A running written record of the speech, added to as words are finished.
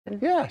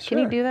happen? Yeah, sure. Can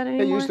you do that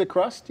anymore? They use the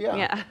crust, yeah.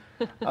 Yeah.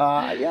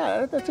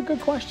 Yeah, that's a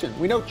good question.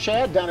 We know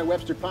Chad down at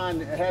Webster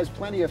Pond has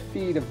plenty of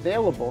feed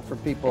available for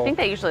people. I think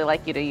they usually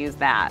like you to use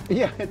that.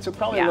 Yeah, it's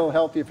probably a little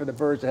healthier for the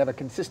birds to have a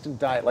consistent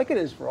diet, like it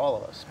is for all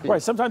of us.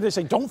 Right, sometimes they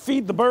say, don't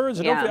feed the birds.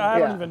 And I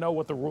don't Yeah. even know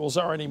what the rules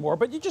are anymore,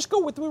 but you just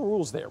go with the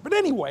rules there. But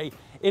anyway,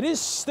 it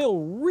is still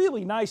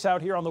really nice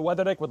out here on the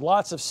weather deck with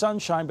lots of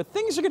sunshine, but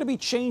things are going to be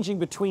changing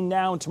between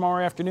now and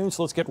tomorrow afternoon,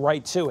 so let's get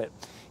right to it.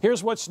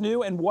 Here's what's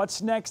new and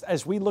what's next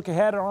as we look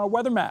ahead on our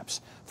weather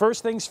maps.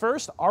 First things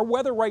first, our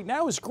weather right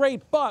now is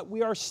great, but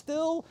we are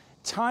still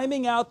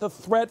timing out the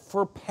threat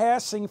for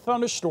passing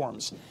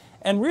thunderstorms.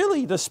 And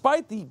really,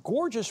 despite the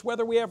gorgeous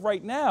weather we have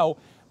right now,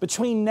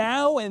 between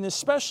now and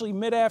especially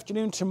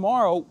mid-afternoon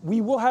tomorrow,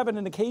 we will have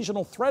an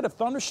occasional threat of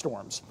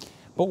thunderstorms.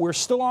 But we're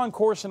still on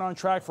course and on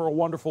track for a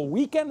wonderful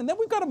weekend. And then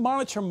we've got to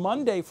monitor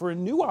Monday for a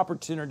new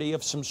opportunity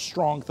of some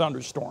strong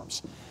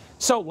thunderstorms.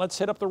 So let's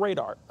hit up the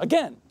radar.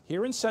 Again,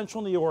 here in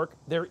central New York,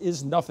 there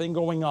is nothing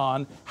going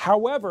on.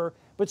 However,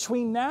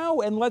 between now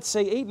and let's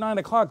say 8, 9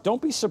 o'clock,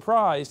 don't be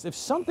surprised if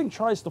something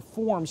tries to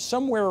form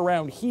somewhere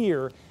around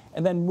here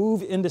and then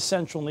move into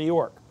central New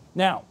York.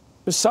 Now,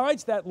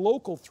 besides that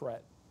local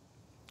threat,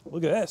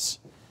 look at this.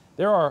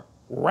 There are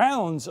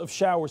rounds of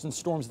showers and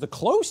storms. The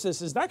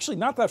closest is actually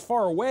not that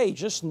far away,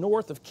 just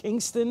north of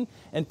Kingston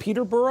and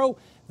Peterborough.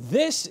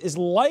 This is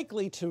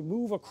likely to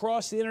move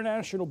across the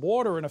international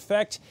border and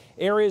affect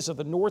areas of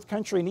the North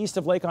Country and east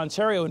of Lake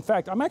Ontario. In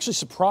fact, I'm actually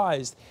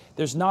surprised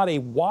there's not a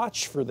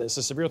watch for this,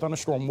 a severe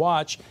thunderstorm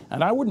watch,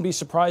 and I wouldn't be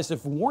surprised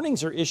if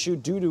warnings are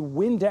issued due to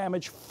wind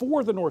damage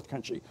for the North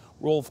Country.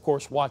 We'll, of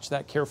course, watch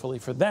that carefully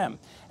for them.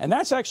 And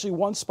that's actually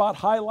one spot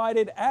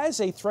highlighted as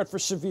a threat for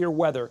severe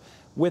weather,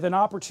 with an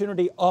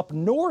opportunity up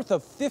north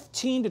of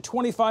 15 to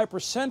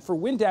 25% for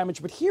wind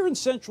damage. But here in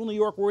central New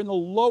York, we're in the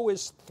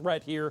lowest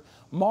threat here,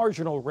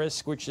 marginal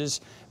risk, which is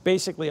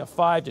basically a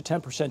 5 to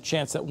 10%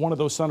 chance that one of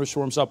those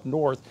thunderstorms up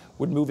north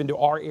would move into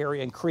our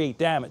area and create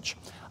damage.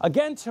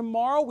 Again,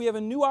 tomorrow we have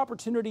a new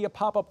opportunity to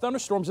pop up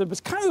thunderstorms.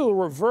 It's kind of the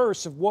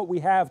reverse of what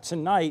we have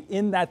tonight,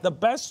 in that the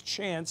best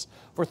chance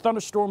for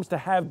thunderstorms to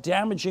have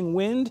damaging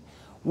wind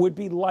would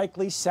be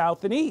likely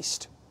south and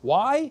east.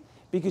 Why?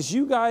 Because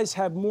you guys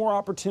have more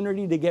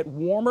opportunity to get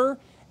warmer,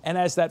 and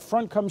as that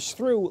front comes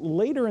through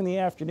later in the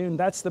afternoon,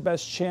 that's the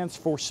best chance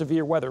for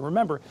severe weather.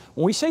 Remember,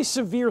 when we say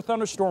severe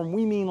thunderstorm,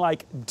 we mean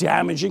like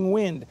damaging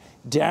wind,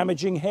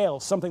 damaging hail,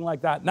 something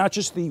like that, not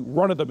just the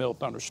run-of-the-mill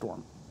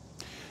thunderstorm.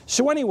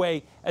 So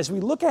anyway, as we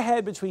look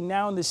ahead between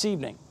now and this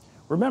evening,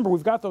 remember,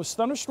 we've got those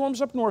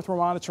thunderstorms up north we're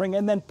monitoring,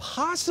 and then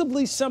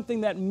possibly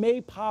something that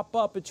may pop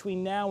up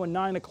between now and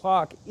 9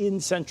 o'clock in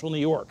central New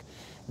York.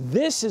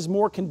 This is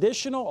more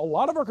conditional. A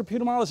lot of our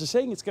computer models are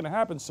saying it's going to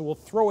happen, so we'll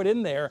throw it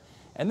in there.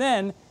 And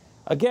then,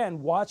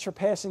 again, watch for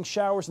passing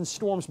showers and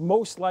storms,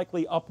 most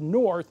likely up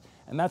north,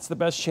 and that's the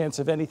best chance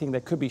of anything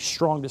that could be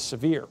strong to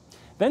severe.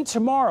 Then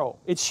tomorrow,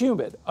 it's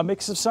humid, a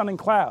mix of sun and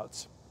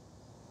clouds.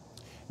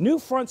 New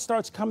front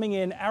starts coming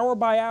in hour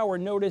by hour.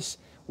 Notice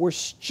we're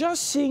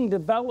just seeing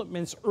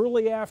developments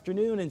early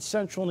afternoon in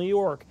central New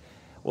York.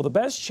 Well, the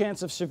best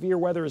chance of severe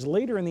weather is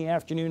later in the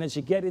afternoon as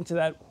you get into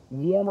that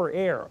warmer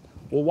air.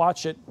 We'll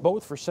watch it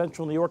both for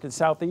central New York and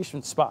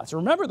southeastern spots.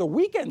 Remember, the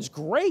weekend's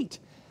great.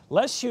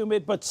 Less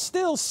humid, but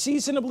still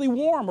seasonably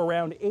warm,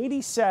 around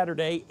 80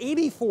 Saturday,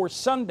 84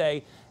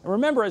 Sunday. And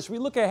remember, as we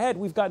look ahead,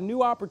 we've got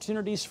new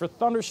opportunities for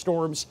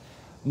thunderstorms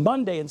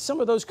Monday, and some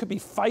of those could be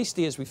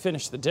feisty as we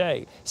finish the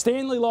day.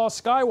 Stanley Law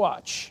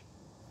Skywatch.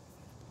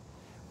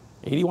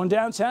 81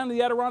 downtown to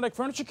the Adirondack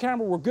Furniture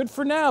Camera. We're good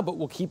for now, but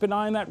we'll keep an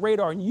eye on that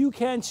radar. And you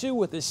can too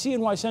with the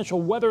CNY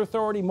Central Weather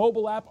Authority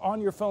mobile app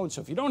on your phone.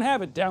 So if you don't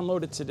have it,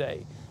 download it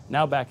today.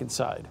 Now back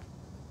inside.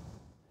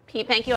 Pete, thank you.